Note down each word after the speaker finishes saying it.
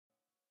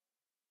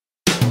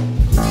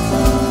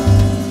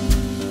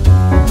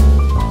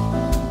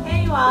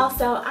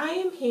So I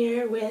am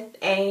here with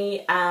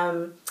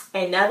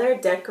another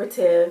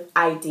decorative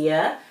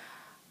idea.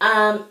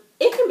 It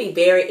can be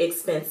very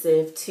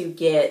expensive to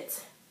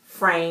get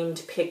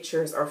framed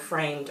pictures or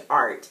framed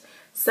art.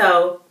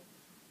 So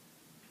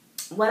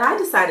what I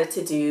decided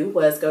to do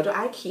was go to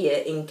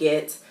IKEA and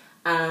get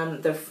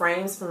the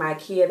frames from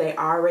IKEA. They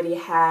already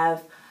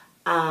have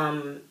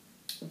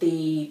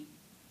the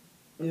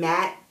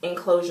matte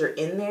enclosure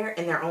in there,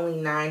 and they're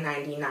only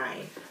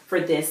 $9.99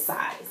 for this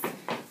size.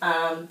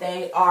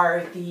 They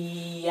are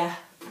the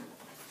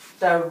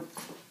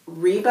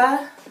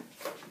Reba.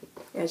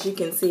 As you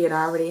can see, it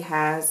already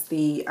has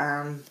the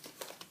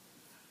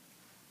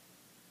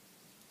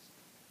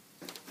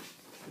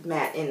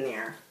matte in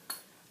there.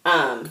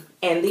 And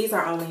these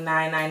are only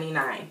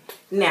 $9.99.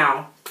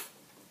 Now,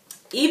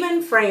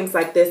 even frames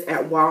like this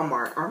at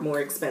Walmart are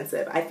more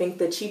expensive. I think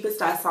the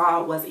cheapest I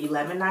saw was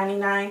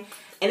 $11.99,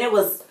 and it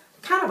was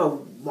kind of a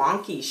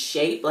wonky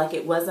shape. Like,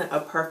 it wasn't a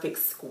perfect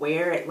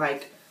square. It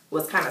like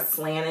was kind of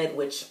slanted,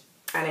 which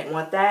I didn't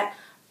want that.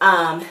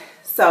 And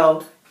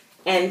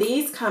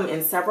these come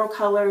in several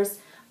colors.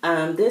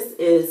 This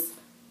is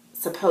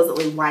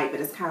supposedly white,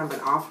 but it's kind of an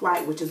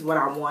off-white, which is what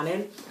I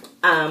wanted.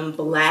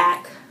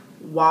 Black,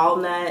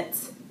 walnut,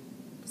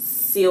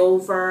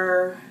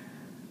 silver,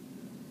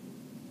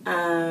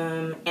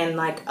 and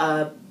like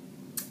a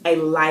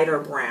lighter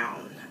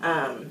brown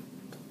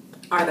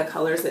are the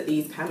colors that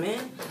these come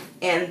in.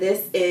 And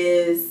this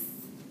is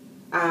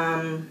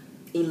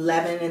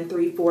 11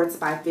 3/4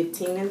 by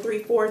 15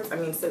 3/4. I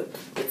mean, so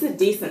it's a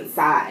decent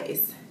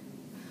size.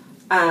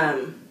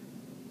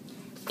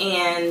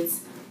 And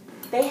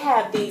they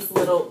have these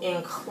little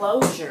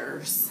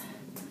enclosures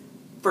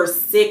for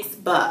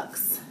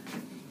 $6,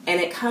 and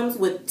it comes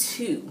with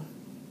two.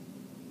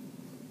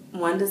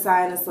 One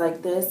design is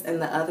like this, and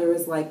the other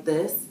is like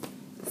this.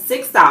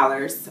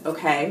 $6,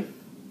 okay,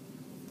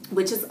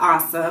 which is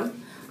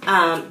awesome.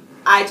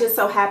 I just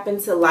so happen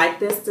to like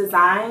this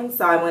design,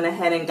 so I went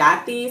ahead and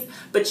got these.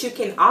 But you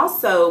can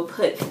also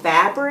put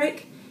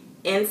fabric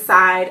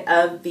inside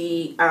of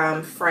the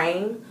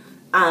frame.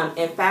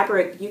 And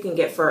fabric you can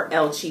get for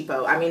El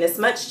Cheapo. I mean, it's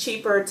much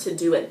cheaper to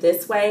do it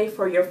this way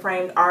for your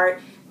framed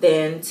art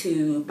than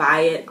to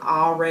buy it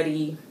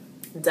already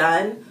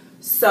done.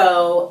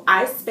 So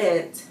I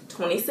spent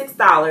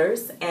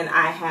 $26, and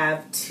I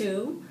have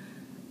two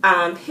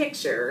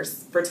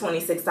pictures for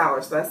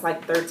 $26. So that's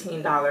like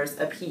 $13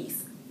 a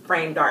piece,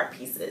 framed art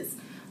pieces.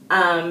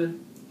 And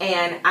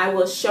I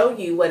will show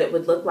you what it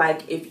would look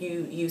like if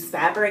you use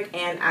fabric,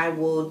 and I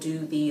will do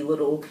the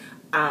little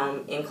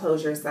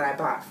enclosures that I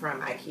bought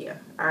from IKEA.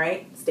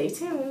 Alright, stay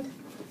tuned.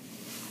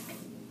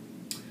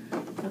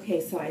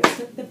 Okay, so I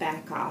took the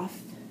back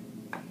off,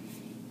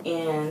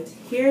 and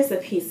here's a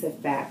piece of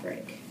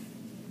fabric.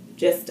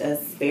 Just a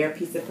spare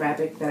piece of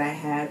fabric that I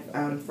have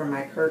for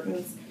my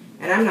curtains.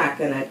 And I'm not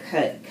going to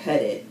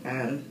cut it,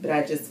 but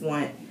I just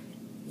want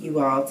you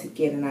all to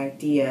get an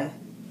idea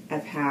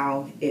of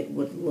how it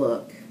would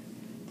look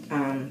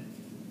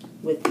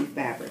with the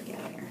fabric in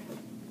there.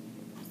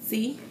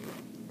 See?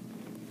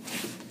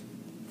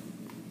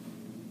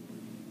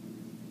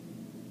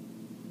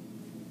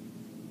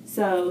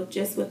 So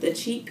just with a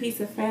cheap piece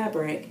of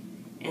fabric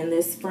and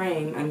this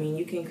frame, I mean,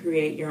 you can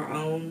create your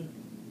own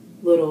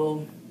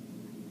little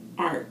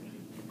art.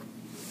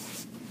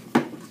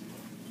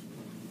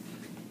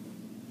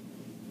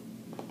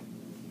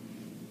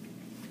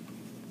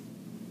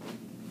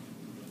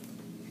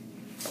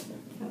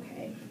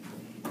 Okay.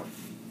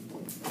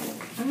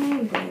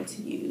 I'm going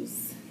to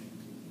use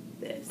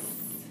this.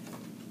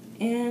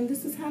 And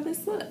this is how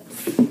this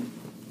looks.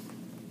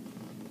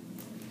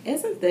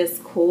 Isn't this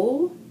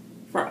cool?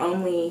 For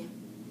only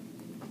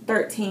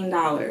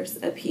 $13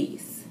 a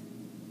piece.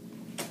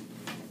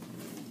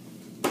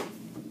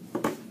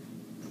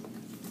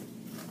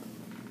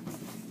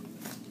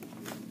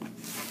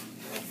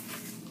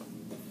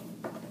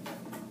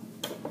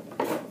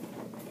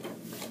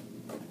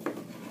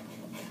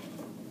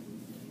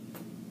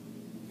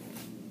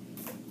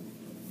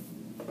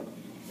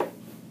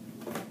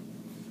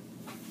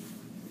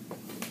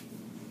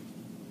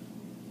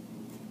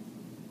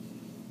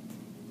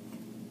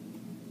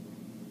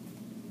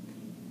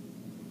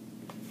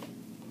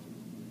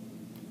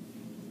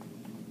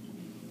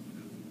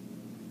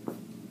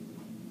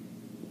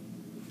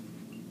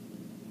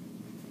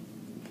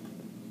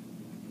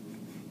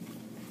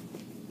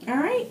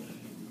 Alright,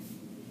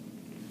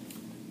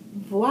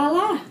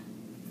 voila,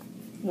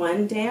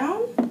 one down,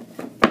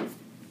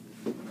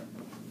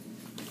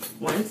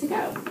 one to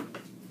go.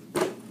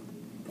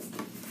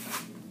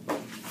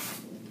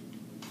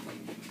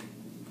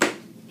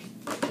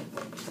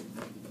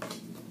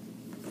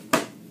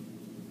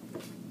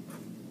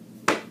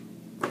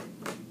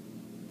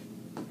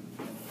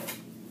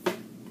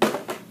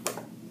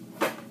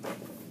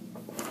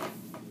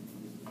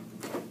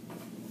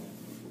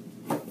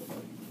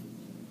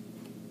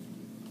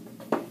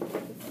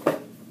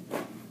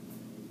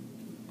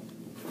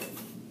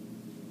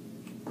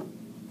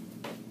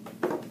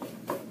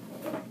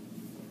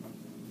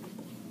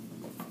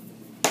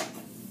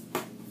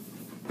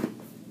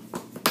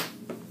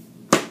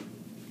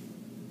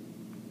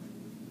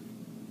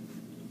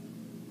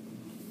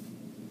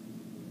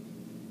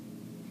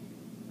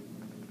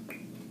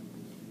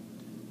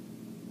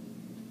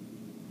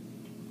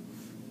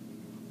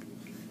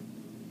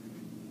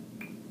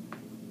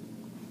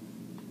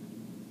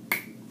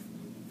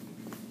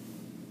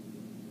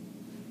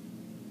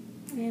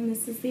 And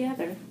this is the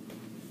other.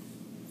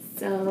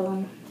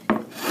 So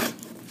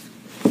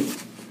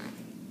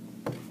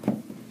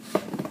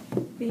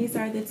these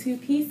are the two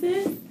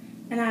pieces,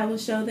 and I will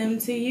show them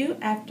to you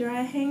after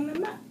I hang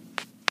them up.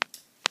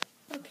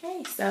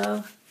 Okay,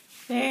 so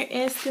there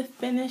is the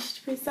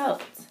finished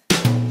result.